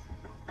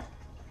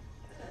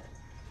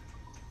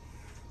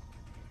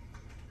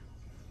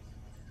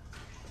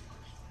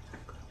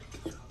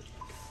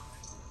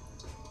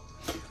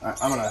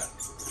 I'm gonna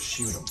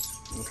shoot them.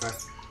 Okay.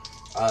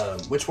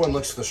 Which one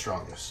looks the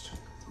strongest?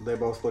 They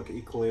both look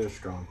equally as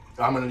strong.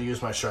 I'm gonna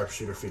use my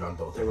sharpshooter feet on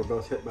both They of were them.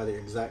 both hit by the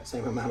exact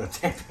same amount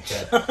of damage.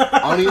 Okay.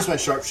 I'm gonna use my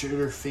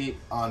sharpshooter feet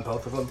on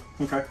both of them.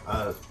 Okay.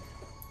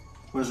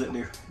 What does it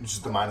do?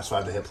 Just the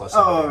 -5 to hit plus.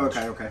 Oh,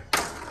 damage. okay.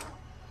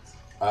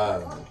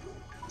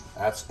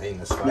 That's a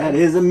misfire. That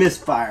is a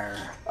misfire.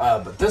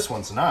 But this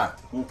one's not.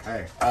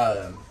 Okay.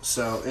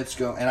 So it's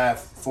go, and I have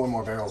 4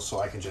 more barrels, so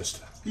I can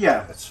just.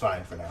 Yeah. It's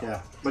fine for now.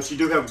 Yeah. But you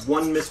do have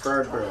one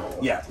misfired barrel.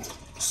 Yeah.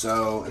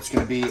 So it's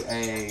gonna be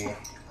a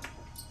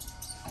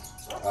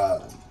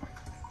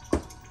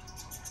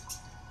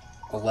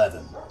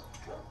 11.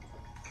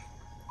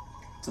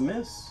 It's a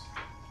miss.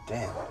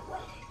 Damn.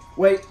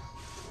 Wait.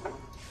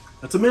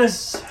 That's a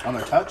miss. On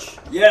their touch?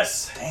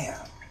 Yes. Damn.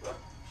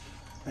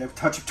 They have a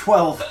touch of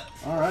 12.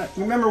 All right.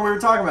 Remember we were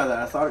talking about that.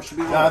 I thought it should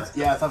be lower.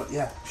 I thought.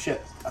 Yeah.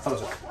 Shit. I thought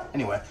it was.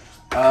 Anyway.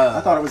 I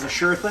thought it was a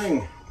sure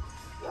thing.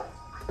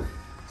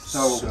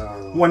 So,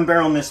 one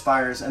barrel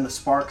misfires, and the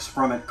sparks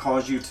from it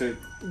cause you to,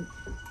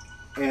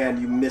 and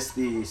you miss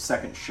the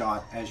second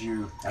shot as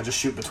you, I just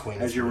shoot between.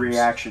 as the your flames.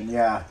 reaction,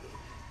 yeah,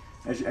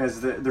 as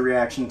the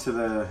reaction to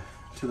the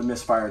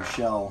misfired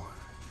shell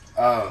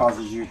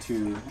causes you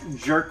to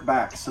jerk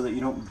back so that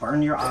you don't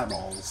burn your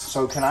eyeballs.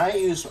 So can I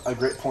use a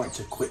grit point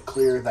to quick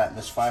clear that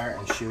misfire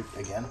and shoot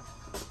again?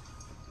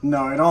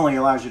 No, it only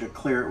allows you to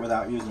clear it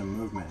without using a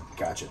movement.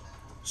 Gotcha.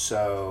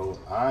 So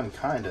I'm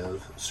kind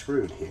of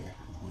screwed here.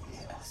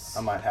 Yes.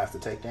 I might have to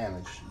take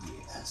damage.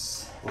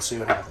 Yes. We'll see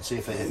what happens. See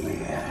if they hit me.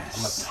 Yes.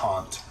 I'm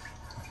gonna taunt.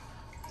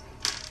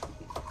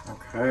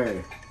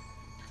 Okay.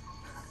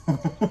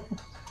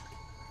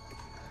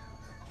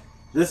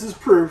 This is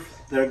proof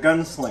that a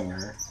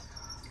gunslinger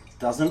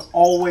doesn't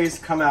always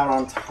come out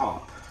on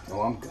top.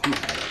 Oh, I'm good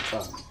at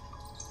it.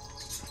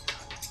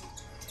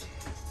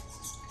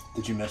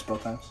 Did you miss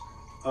both times?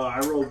 I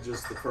rolled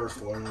just the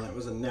first one, and that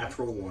was a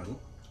natural 1.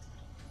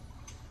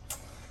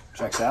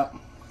 Checks out.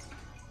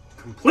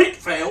 Complete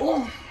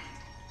fail.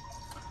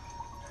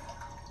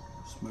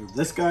 Let's move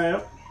this guy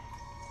up.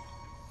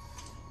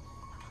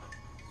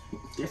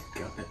 Yeah,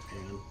 got it,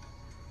 man.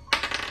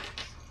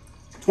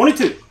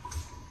 22.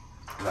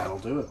 That'll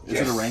do it. Is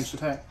Yes. it a ranged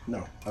attack?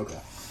 No. Okay.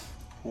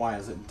 Why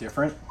is it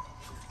different?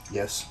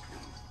 Yes.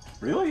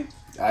 Really?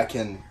 I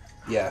can.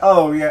 Yeah.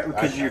 Oh, yeah,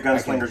 because your I can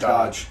gunslinger's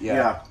dodge, dodge.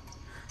 yeah.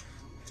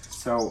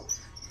 So,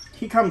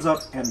 he comes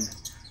up and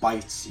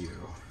bites you.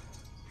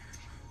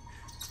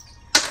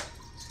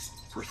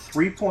 For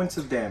 3 points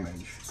of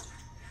damage.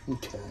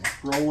 Okay.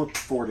 Roll a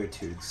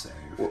fortitude save.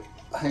 Well,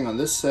 hang on.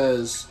 This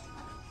says.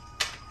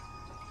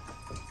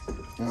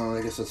 Oh,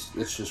 I guess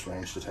it's just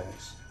ranged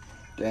attacks.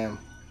 Damn.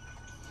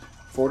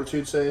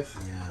 Fortitude save.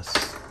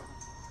 Yes.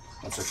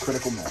 That's a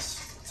critical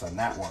miss. It's a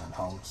nat 1,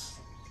 Holmes.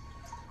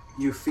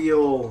 You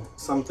feel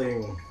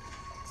something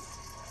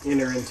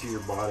enter into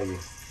your body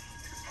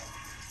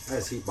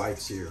as he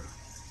bites you.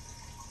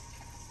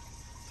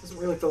 Doesn't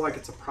really feel like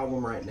it's a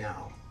problem right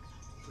now.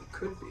 It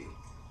could be.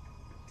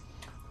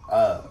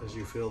 As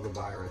you feel the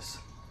virus.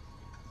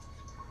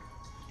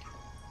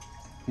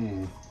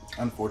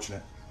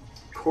 Unfortunate.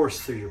 Course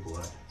through your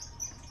blood.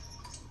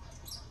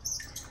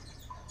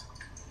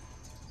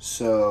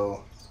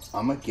 So,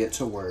 I'm gonna get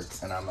to work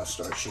and I'm gonna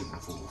start shooting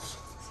fools.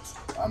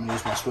 I'm gonna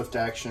use my swift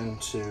action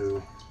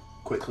to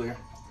quick clear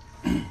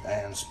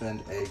and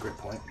spend a grit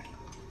point.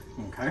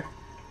 Okay.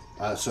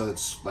 So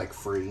it's like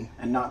free.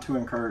 And not to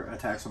incur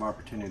attacks of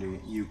opportunity,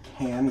 you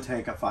can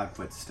take a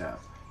 5-foot step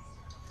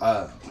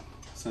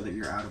so that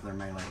you're out of their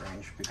melee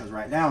range. Because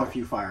right now, if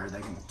you fire,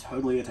 they can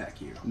totally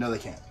attack you. No, they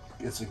can't.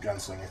 It's a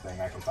gunslinger thing.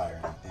 I can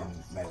fire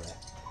in melee.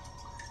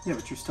 Yeah,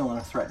 but you're still in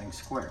a threatening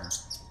square.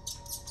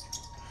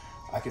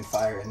 I can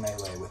fire in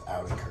melee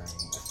without incurring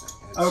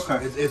anything.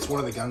 Okay. It's one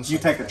of the gunslinger You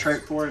take a things.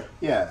 trait for it?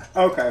 Yeah.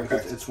 Okay, okay.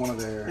 It's one of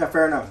their Yeah,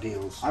 fair enough.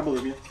 deals. I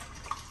believe you.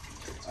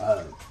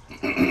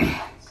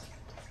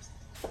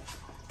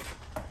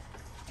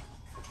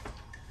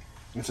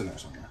 It's in there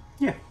somewhere.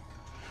 Yeah.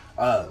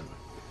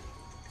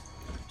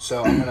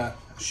 So I'm gonna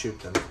shoot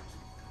them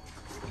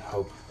and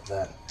hope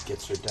that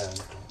gets her done.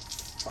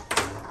 Fuck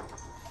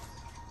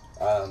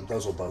them.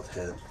 Those will both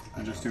hit.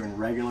 I'm just doing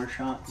regular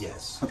shots?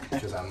 Yes,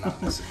 because I'm not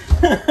missing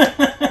them.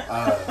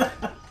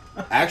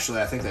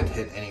 Actually, I think they'd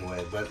hit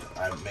anyway, but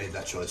I made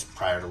that choice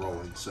prior to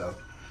rolling, so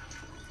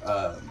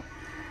I'm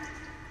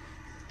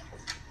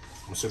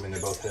assuming they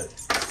both hit.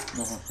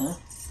 Uh-huh.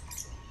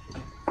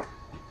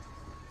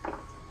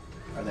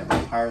 Are they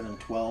both higher than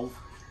 12?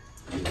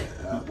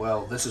 Yeah,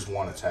 well, this is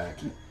one attack.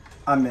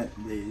 I meant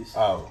these.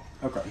 Oh,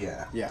 Okay.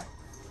 yeah. Yeah.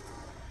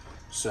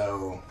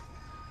 So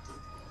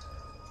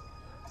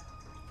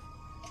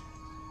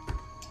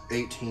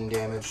 18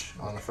 damage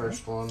on the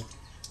first one,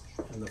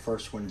 And the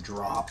first one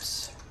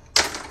drops.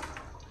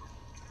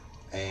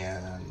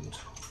 and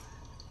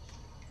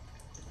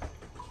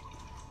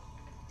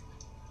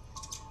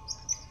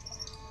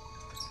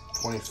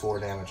 24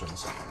 damage on the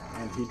second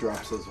one. And he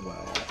drops as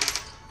well.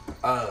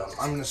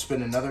 I'm going to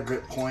spend another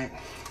grit point.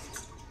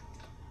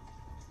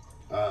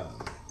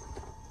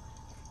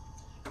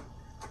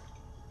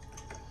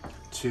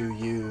 To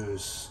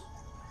use,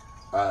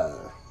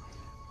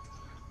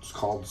 it's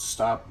called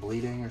Stop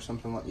Bleeding or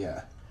something like,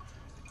 yeah.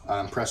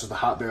 Presses the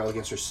hot barrel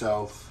against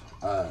herself,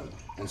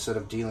 instead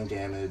of dealing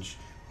damage,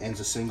 ends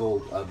a single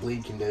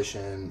bleed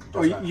condition.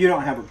 Oh, you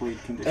don't have a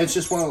bleed condition. It's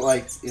just one of,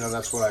 like,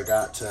 that's what I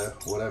got to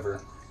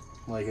whatever.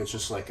 Like, it's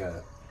just like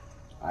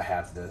I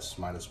have this,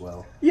 might as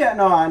well. Yeah,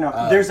 no, I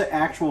know. There's an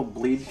actual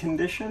bleed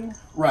condition?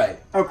 Right.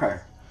 Okay.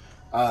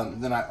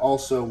 Then I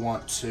also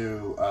want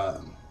to,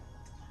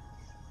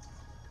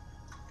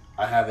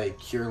 I have a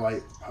Cure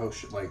Light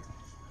potion. Like,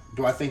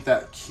 do I think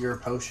that Cure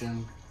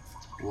potion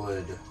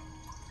would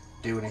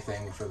do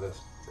anything for the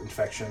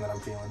infection that I'm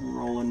feeling?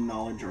 Roll a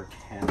knowledge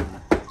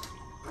arcana.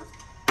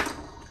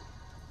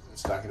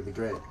 It's not going to be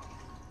great.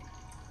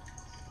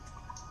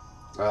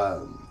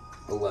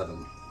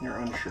 11. You're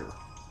unsure.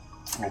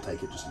 I'll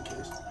take it just in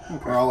case.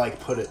 Okay. Or I'll, like,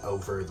 put it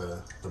over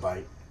the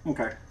bite.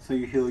 Okay, so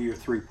you heal your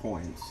 3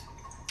 points.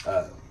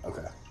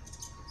 Okay.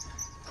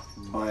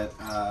 But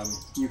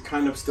you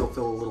kind of still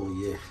feel a little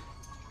yiff.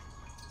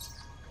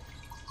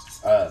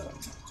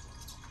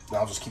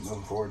 I'll just keep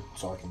moving forward.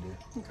 That's all I can do.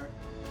 Okay.